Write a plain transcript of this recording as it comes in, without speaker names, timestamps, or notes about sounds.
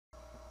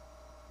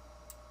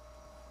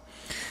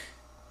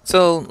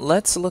So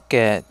let's look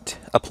at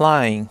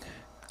applying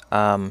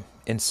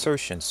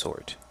insertion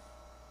sort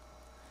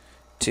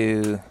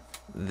to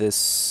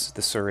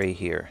this array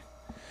here.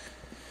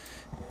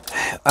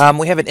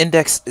 We have an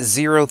index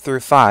 0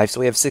 through 5, so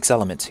we have 6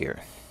 elements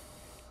here.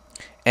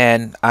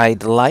 And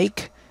I'd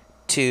like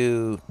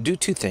to do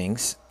two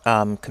things.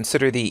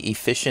 Consider the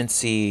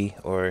efficiency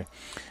or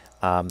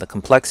the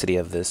complexity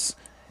of this,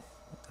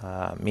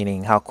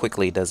 meaning how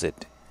quickly does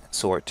it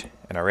sort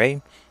an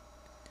array,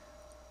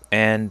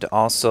 and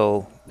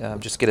also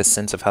just get a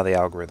sense of how the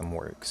algorithm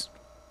works.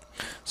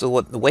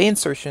 So the way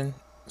insertion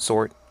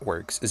sort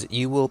works is that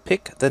you will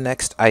pick the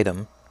next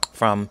item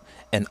from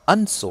an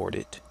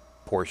unsorted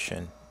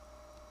portion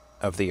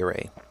of the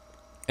array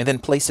and then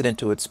place it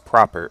into its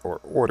proper or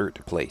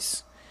ordered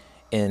place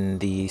in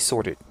the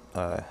sorted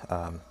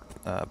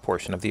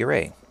portion of the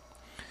array.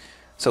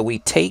 So we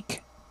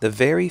take the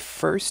very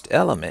first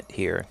element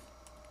here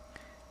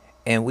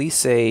and we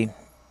say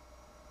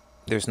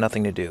there's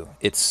nothing to do,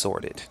 it's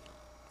sorted.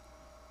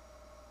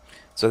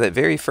 So that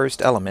very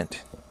first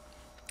element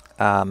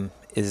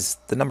is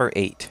the number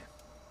 8.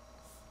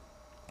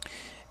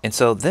 And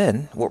so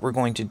then what we're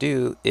going to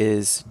do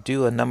is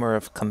do a number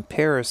of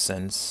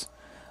comparisons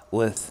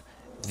with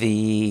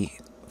the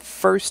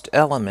first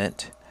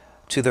element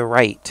to the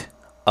right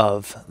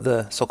of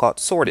the so-called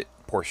sorted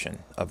portion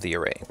of the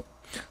array.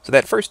 So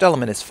that first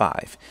element is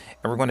 5,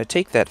 and we're going to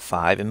take that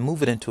 5 and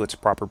move it into its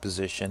proper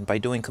position by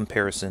doing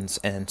comparisons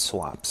and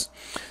swaps.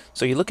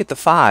 So you look at the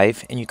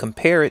 5 and you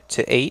compare it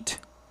to 8,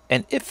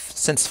 and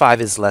since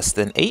 5 is less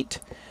than 8,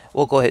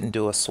 we'll go ahead and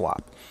do a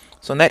swap.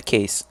 So in that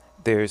case,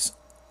 there's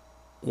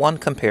one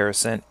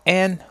comparison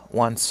and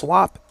one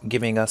swap,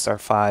 giving us our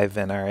 5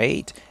 and our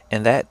 8,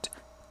 and that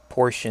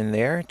portion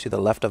there to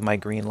the left of my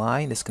green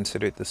line is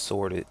considered the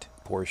sorted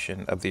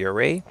portion of the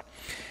array.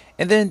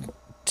 And then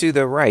to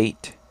the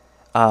right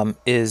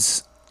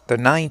is the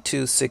 9,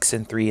 2, 6,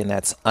 and 3, and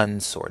that's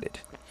unsorted.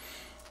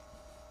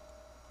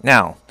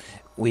 Now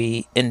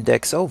we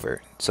index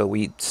over. So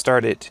we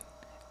started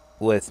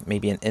with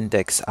maybe an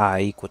index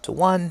I equal to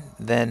 1,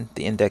 then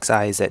the index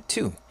I is at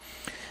 2.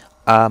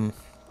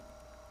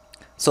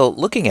 So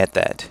looking at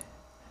that,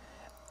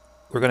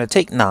 we're going to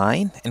take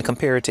 9 and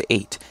compare it to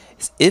 8.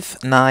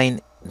 If 9,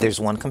 there's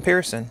one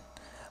comparison,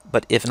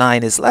 but if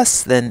 9 is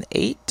less than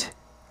 8,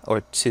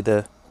 or to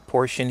the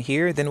portion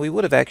here, then we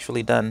would have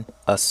actually done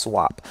a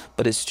swap.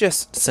 But it's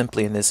just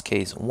simply in this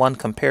case one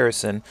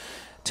comparison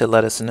to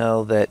let us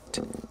know that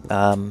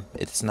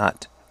it's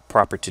not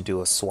proper to do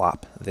a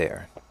swap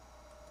there.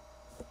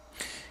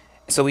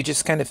 So we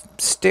just kind of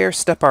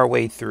stair-step our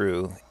way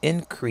through,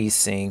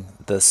 increasing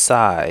the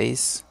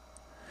size.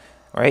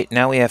 Right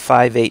now we have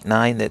 5, 8,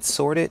 9 that's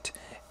sorted,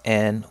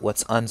 and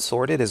what's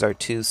unsorted is our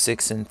 2,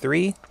 6, and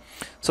 3.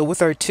 So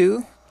with our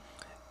 2,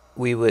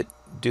 we would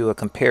do a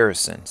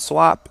comparison,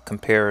 swap,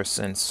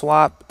 comparison,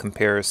 swap,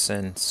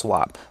 comparison,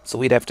 swap. So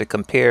we'd have to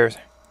compare,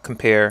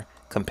 compare,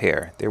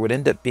 compare. There would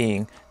end up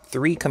being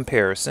 3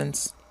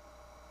 comparisons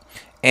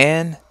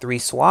and 3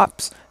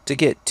 swaps to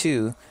get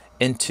 2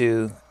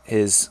 into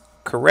his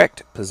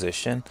correct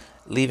position,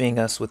 leaving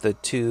us with a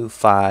 2,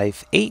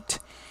 5, 8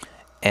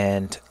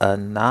 and a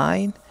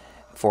 9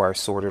 for our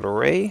sorted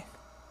array.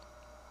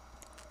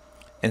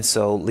 And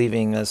so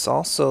leaving us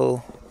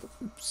also,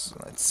 oops,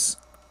 let's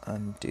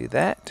undo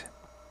that.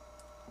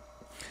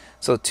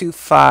 So 2,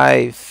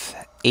 5,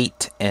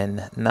 8,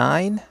 and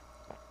 9.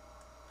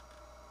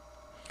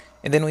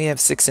 And then we have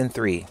 6 and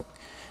 3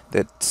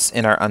 that's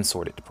in our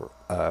unsorted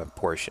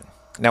portion.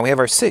 Now we have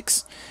our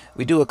 6.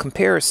 We do a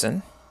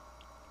comparison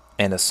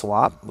and a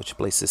swap, which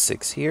places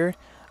 6 here,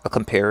 a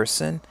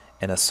comparison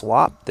and a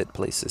swap that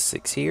places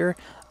 6 here,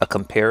 a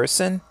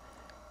comparison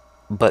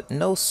but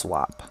no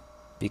swap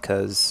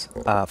because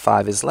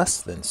 5 is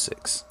less than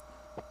 6.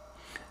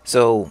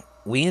 So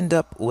we end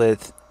up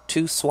with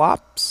 2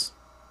 swaps,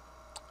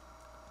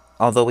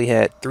 although we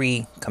had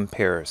 3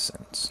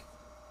 comparisons.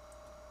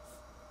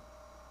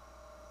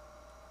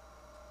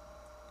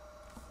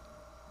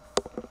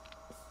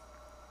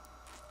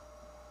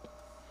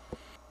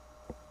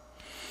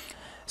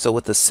 So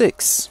with the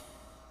 6,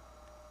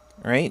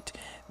 right,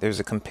 there's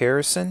a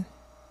comparison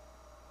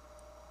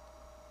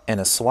and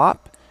a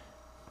swap.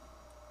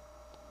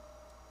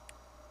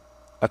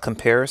 A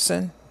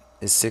comparison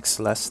is 6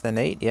 less than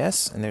 8,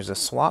 yes, and there's a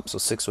swap, so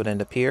 6 would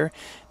end up here.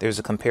 There's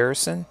a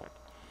comparison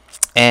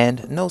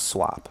and no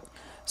swap.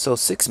 So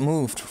 6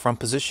 moved from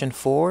position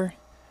 4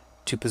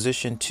 to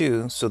position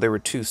 2, so there were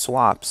 2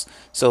 swaps.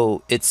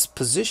 So its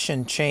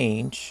position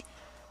change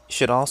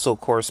should also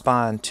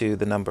correspond to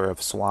the number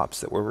of swaps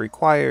that were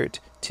required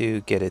to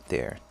get it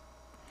there.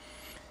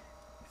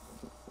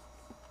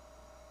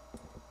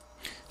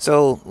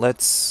 So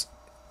let's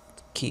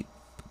keep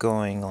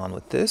going on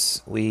with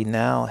this. We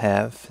now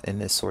have, in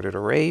this sorted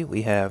array,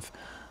 we have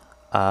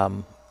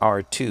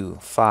our 2,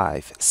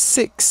 5,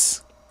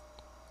 6,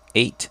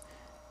 8,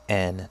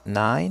 and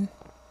 9.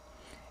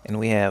 And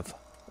we have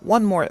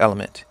one more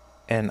element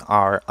in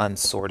our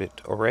unsorted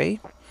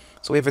array.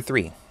 So we have a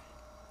 3.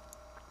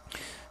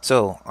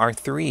 So our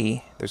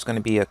 3, there's going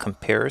to be a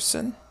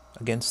comparison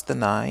against the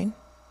 9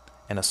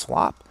 and a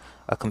swap,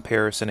 a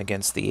comparison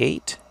against the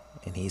 8,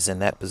 and he's in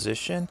that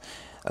position,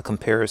 a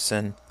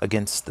comparison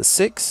against the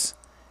 6,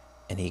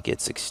 and he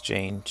gets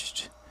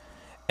exchanged,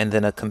 and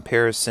then a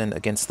comparison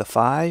against the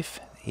 5,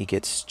 he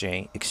gets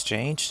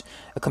exchanged,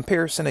 a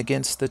comparison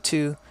against the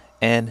 2,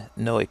 and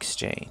no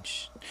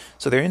exchange.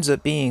 So there ends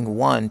up being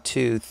 1,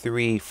 2,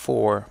 3,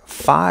 4,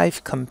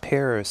 5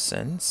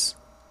 comparisons,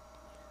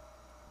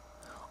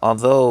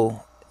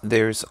 although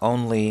there's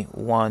only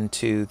 1,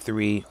 2,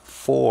 3,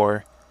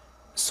 4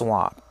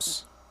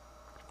 swaps.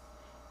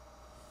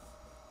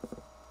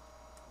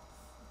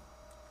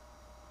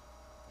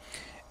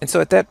 And so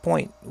at that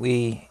point,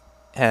 we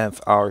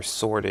have our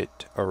sorted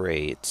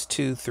array. It's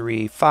 2,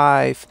 3,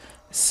 5,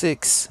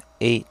 6,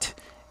 8,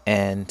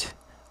 and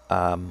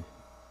a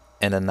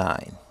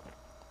 9.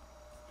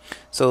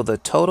 So the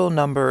total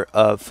number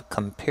of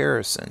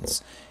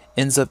comparisons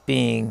ends up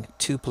being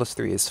 2 plus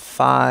 3 is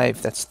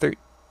 5. That's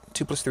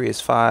 2 plus 3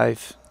 is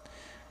 5,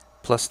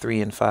 plus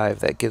 3 and 5.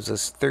 That gives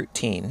us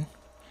 13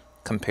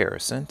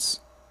 comparisons.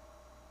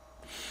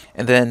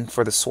 And then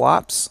for the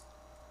swaps,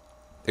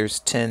 there's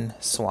 10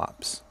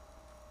 swaps.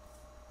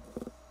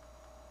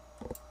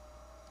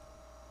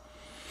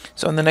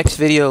 So in the next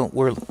video,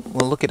 we'll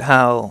look at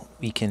how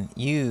we can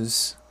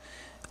use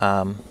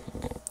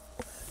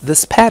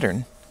this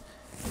pattern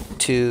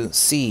to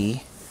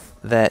see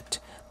that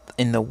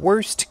in the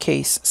worst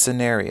case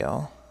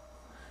scenario,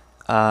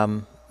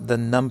 the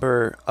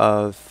number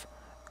of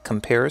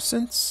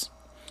comparisons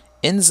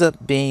ends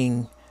up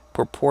being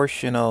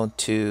proportional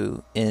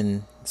to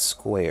n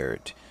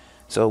squared.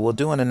 So we'll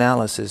do an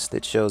analysis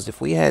that shows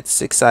if we had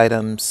 6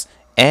 items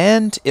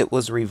and it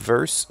was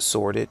reverse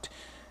sorted,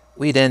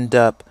 we'd end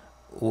up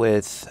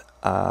with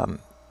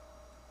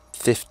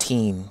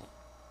 15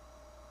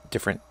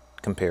 different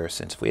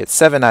comparisons. If we had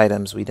 7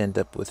 items, we'd end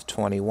up with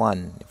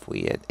 21. If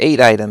we had 8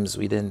 items,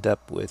 we'd end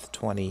up with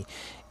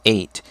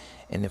 28.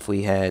 And if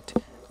we had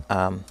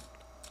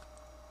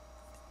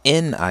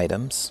n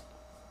items,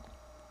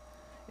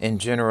 in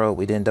general,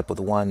 we'd end up with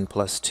 1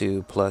 plus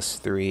 2 plus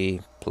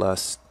 3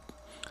 plus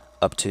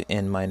up to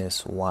n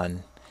minus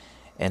 1.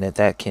 And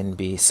that can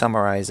be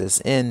summarized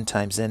as n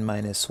times n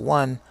minus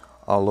 1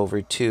 all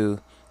over 2,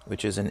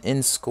 which is an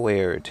n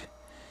squared.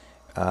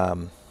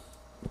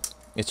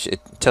 It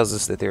tells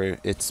us that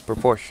it's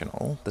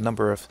proportional. The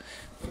number of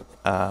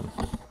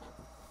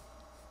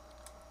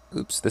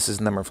this is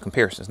the number of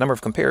comparisons. Number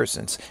of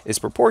comparisons is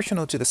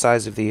proportional to the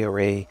size of the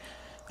array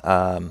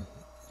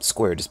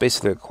squared. It's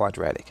basically a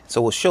quadratic.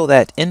 So we'll show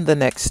that in the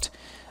next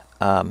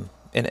in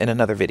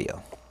another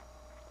video.